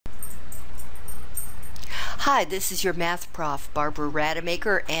Hi, this is your math prof, Barbara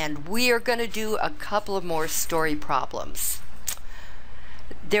Rademacher, and we are going to do a couple of more story problems.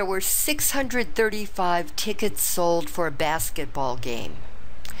 There were 635 tickets sold for a basketball game.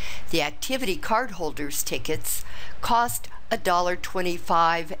 The activity cardholders' tickets cost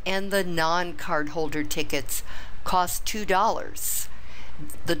 $1.25 and the non-cardholder tickets cost $2.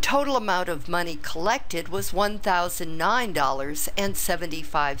 The total amount of money collected was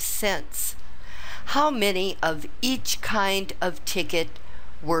 $1,009.75. How many of each kind of ticket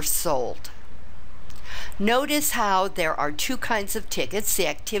were sold? Notice how there are two kinds of tickets, the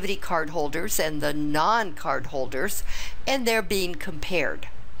activity card holders and the non-card holders, and they're being compared.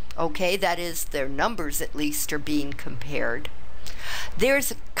 Okay, that is, their numbers at least are being compared.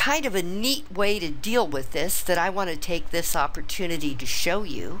 There's kind of a neat way to deal with this that I want to take this opportunity to show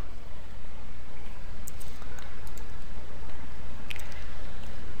you.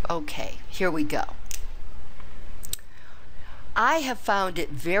 Okay, here we go. I have found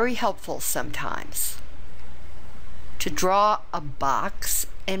it very helpful sometimes to draw a box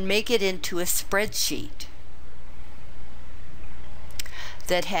and make it into a spreadsheet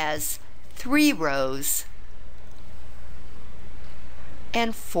that has 3 rows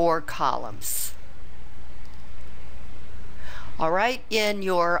and 4 columns. All right, in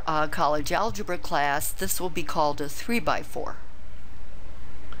your college algebra class, this will be called a 3x4.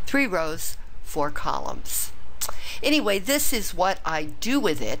 3 rows, 4 columns. Anyway, this is what I do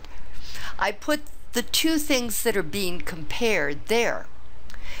with it. I put the two things that are being compared there.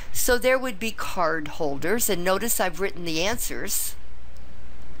 So there would be card holders, and notice I've written the answers.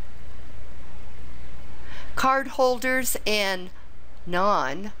 Card holders and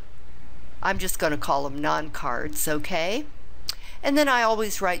I'm just going to call them non-cards, okay? And then I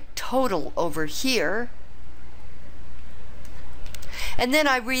always write total over here. And then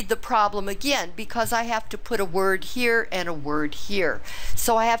I read the problem again because I have to put a word here and a word here.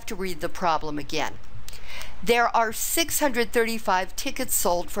 So I have to read the problem again. There are 635 tickets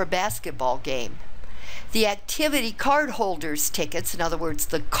sold for a basketball game. The activity card holders tickets, in other words,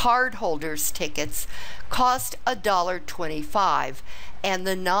 the card holders tickets, cost $1.25 and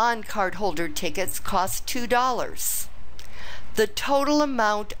the non-card holder tickets cost $2. The total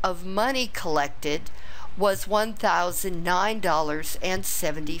amount of money collected was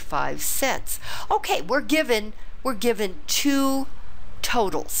 $1,009.75. Okay, we're given two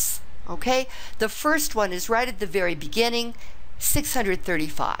totals. Okay, the first one is right at the very beginning,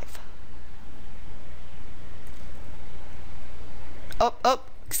 635.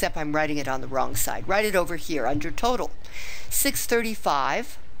 Except I'm writing it on the wrong side. Write it over here under total.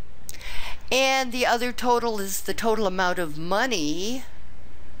 635. And the other total is the total amount of money,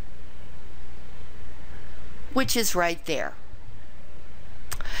 which is right there.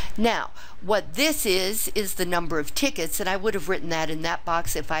 Now, what this is the number of tickets, and I would have written that in that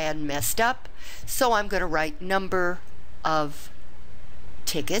box if I hadn't messed up. So I'm going to write number of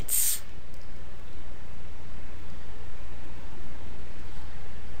tickets.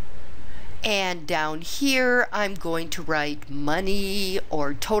 And down here, I'm going to write money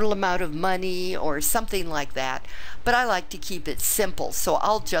or total amount of money or something like that. But I like to keep it simple, so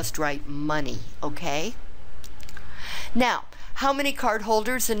I'll just write money, okay? Now, how many card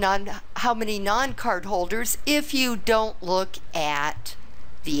holders and how many non-card holders? If you don't look at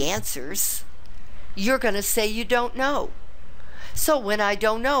the answers, you're going to say you don't know. So when I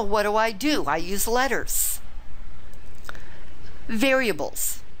don't know, what do? I use letters.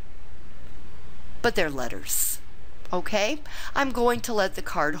 Variables. But they're letters. Okay? I'm going to let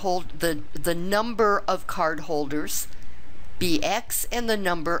the number of card holders be X and the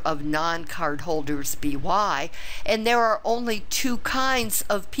number of non-card holders be Y. And there are only two kinds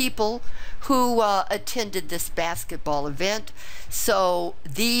of people who attended this basketball event. So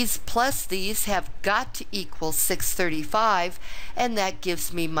these plus these have got to equal 635, and that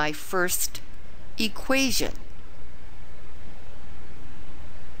gives me my first equation.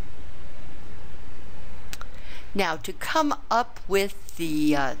 Now, to come up with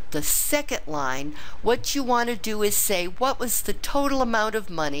the second line, what you want to do is say, what was the total amount of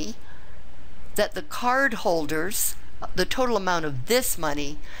money that the card holders, the total amount of this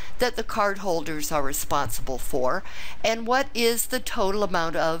money that the card holders are responsible for, and what is the total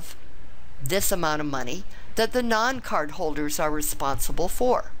amount of this amount of money that the non-card holders are responsible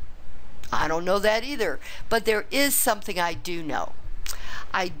for? I don't know that either, but there is something I do know.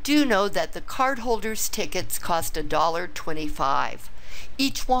 I do know that the cardholders' tickets cost $1.25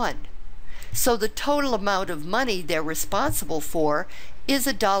 each one. So the total amount of money they're responsible for is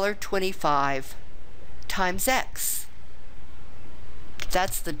 $1.25 times X.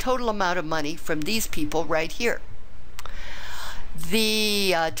 That's the total amount of money from these people right here.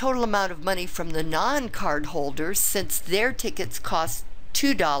 The total amount of money from the non-card holders, since their tickets cost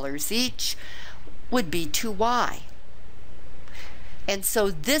 $2 each, would be 2y. And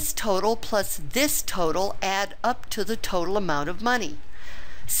so this total plus this total add up to the total amount of money.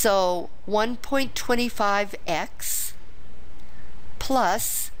 So 1.25x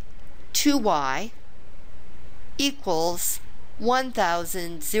plus 2y equals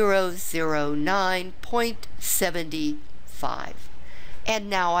 1,009.75. And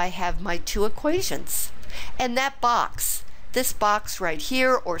now I have my two equations. And that box, this box right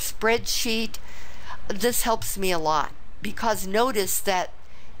here or spreadsheet, this helps me a lot, because notice that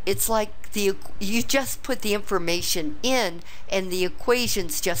it's like you just put the information in and the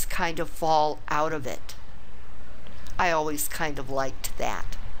equations just kind of fall out of it. I always kind of liked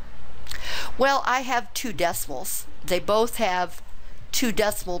that. Well, I have two decimals. They both have two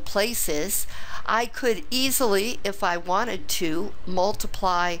decimal places. I could easily, if I wanted to,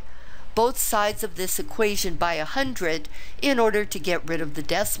 multiply both sides of this equation by 100 in order to get rid of the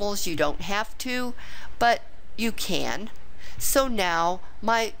decimals. You don't have to, but you can. So now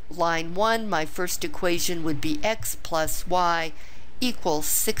my line 1, my first equation would be x plus y equals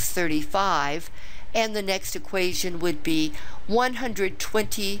 635, and the next equation would be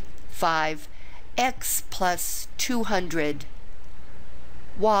 125x plus 200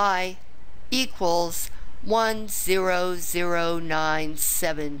 y equals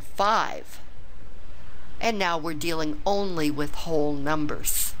 1,00975. And now we're dealing only with whole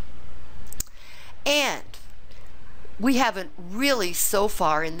numbers. And we haven't really so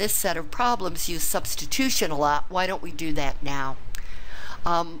far in this set of problems used substitution a lot. Why don't we do that now?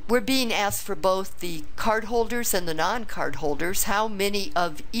 We're being asked for both the card holders and the non-card holders how many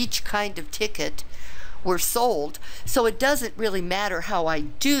of each kind of ticket were sold. So it doesn't really matter how I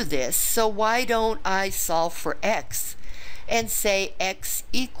do this. So why don't I solve for x and say x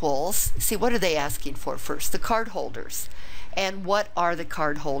equals, see, what are they asking for first? The card holders. And what are the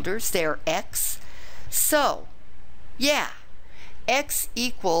card holders? They're x. So yeah, x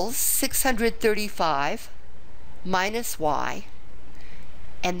equals 635 minus y,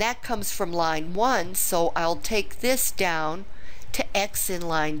 and that comes from line 1, so I'll take this down to x in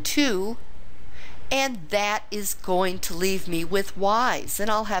line 2, and that is going to leave me with y's,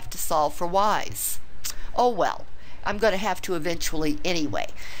 and I'll have to solve for y's. Oh well, I'm going to have to eventually anyway.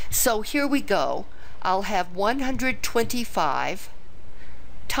 So here we go. I'll have 125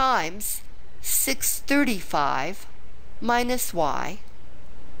 times 635 minus y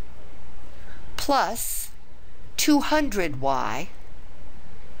plus 200y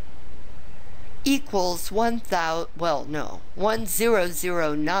equals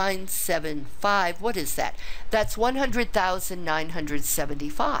 1,00975. What is that? That's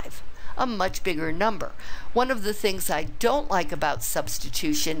 100,975. A much bigger number. One of the things I don't like about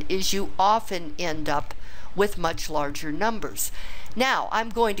substitution is you often end up with much larger numbers. Now I'm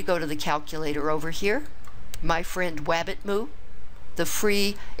going to go to the calculator over here. My friend Wabbitmoo, the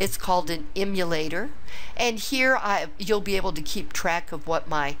free, it's called an emulator, and here you'll be able to keep track of what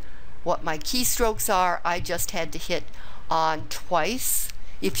my keystrokes are. I just had to hit on twice.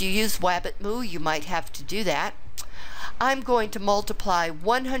 If you use Wabbitmoo, you might have to do that. I'm going to multiply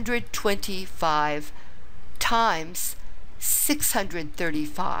 125 times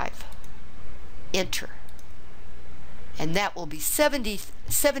 635. Enter. And that will be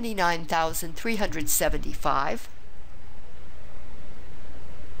 79,375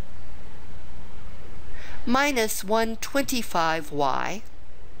 minus 125y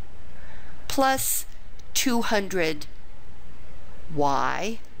plus 200y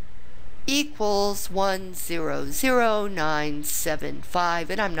equals 1,00975,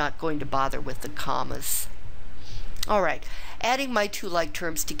 and I'm not going to bother with the commas. All right, adding my two like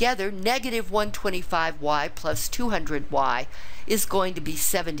terms together, negative 125y plus 200y is going to be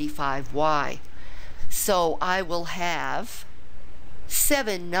 75y. So I will have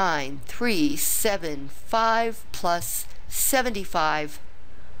 79375 plus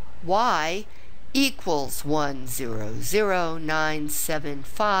 75y equals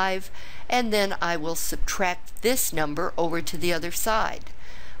 1,00975, and then I will subtract this number over to the other side.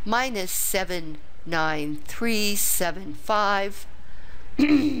 Minus 79375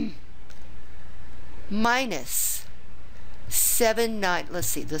 minus 79, let's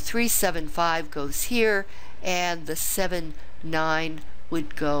see, the 375 goes here, and the 79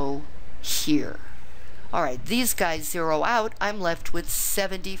 would go here. All right, these guys zero out. I'm left with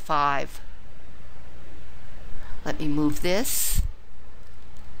 75. Let me move this.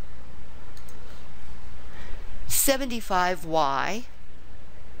 75y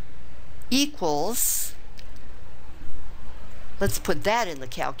equals, let's put that in the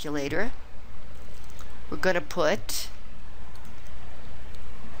calculator. We're going to put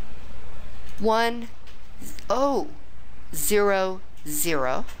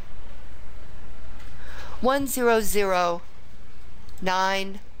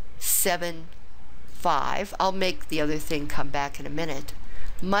I'll make the other thing come back in a minute.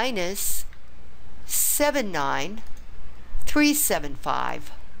 Minus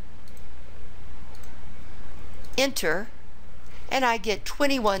 79,375. Enter, and I get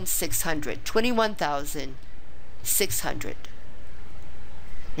 21,600.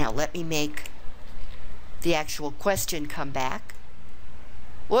 Now let me make the actual question come back.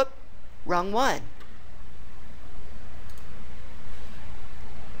 Whoop, wrong one.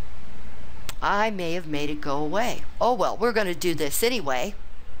 I may have made it go away. Oh well, we're going to do this anyway.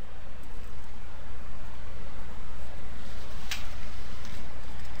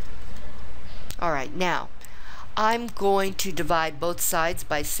 All right, now I'm going to divide both sides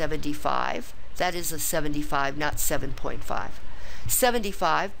by 75. That is a 75, not 7.5.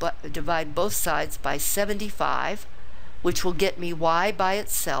 75, but divide both sides by 75, which will get me y by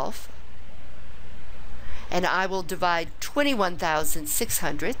itself. And I will divide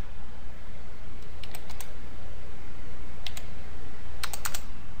 21,600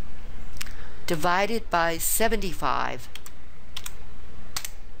 divided by 75,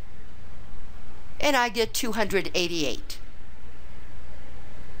 and I get 288.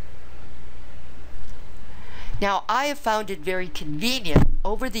 Now, I have found it very convenient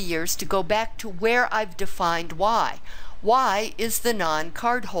over the years to go back to where I've defined y. Y is the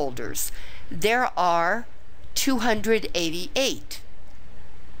non-card holders. There are 288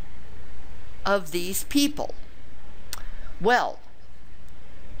 of these people. Well,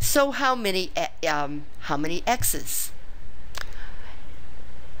 so how many x's?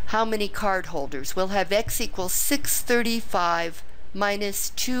 How many card holders? We'll have x equals 635 minus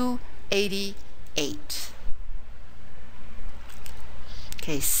 288.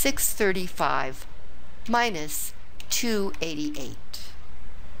 Okay, 635 minus 288.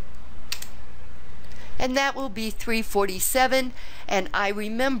 And that will be 347, and I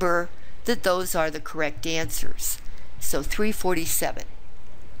remember that those are the correct answers. So 347.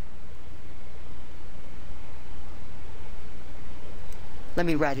 Let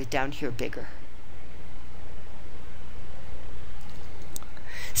me write it down here bigger.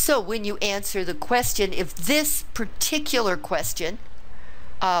 So when you answer the question, if this particular question,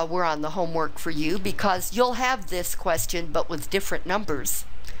 we're on the homework for you, because you'll have this question but with different numbers,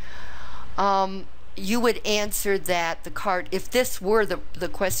 you would answer that the card, if this were the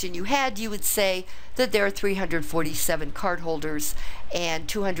question you had, you would say that there are 347 card holders and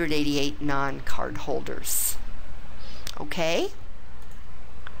 288 non-card holders. Okay?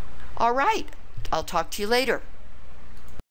 All right, I'll talk to you later.